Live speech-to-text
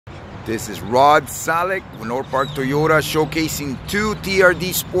This is Rod Salek with North Park Toyota, showcasing two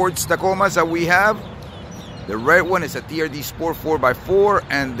TRD Sports Tacomas that we have. The red one is a TRD Sport 4x4,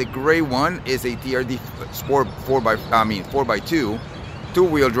 and the gray one is a TRD Sport 4x2,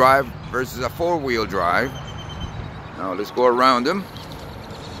 two-wheel drive versus a four-wheel drive. Now let's go around them.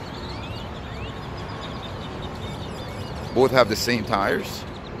 Both have the same tires.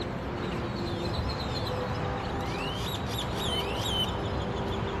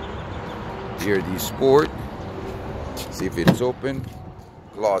 TRD Sport. See if it's open.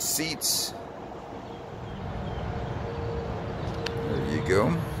 Cloth seats. There you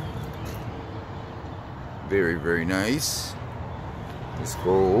go. Very, very nice. Let's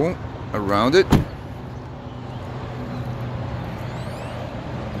go around it.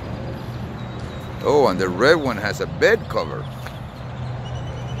 Oh, and the red one has a bed cover.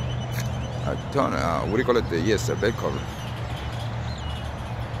 A ton of, what do you call it? Yes, a bed cover.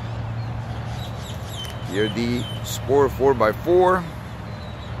 TRD Sport 4x4.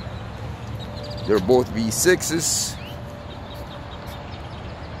 They're both V6s.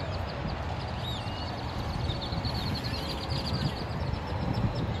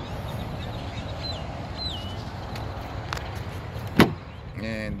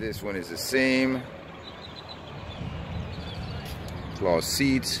 And this one is the same. Cloth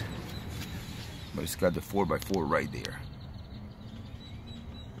seats, but it's got the 4x4 right there.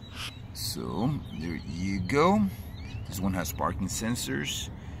 So there you go. This one has parking sensors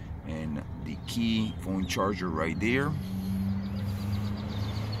and the key phone charger right there.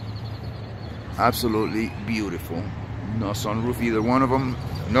 Absolutely beautiful. No sunroof, either one of them.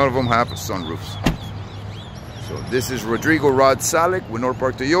 None of them have sunroofs. So this is Rodrigo Rod Salek with North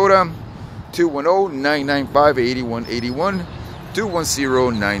Park Toyota. 210-995-8181.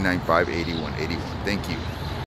 210-995-8181. Thank you.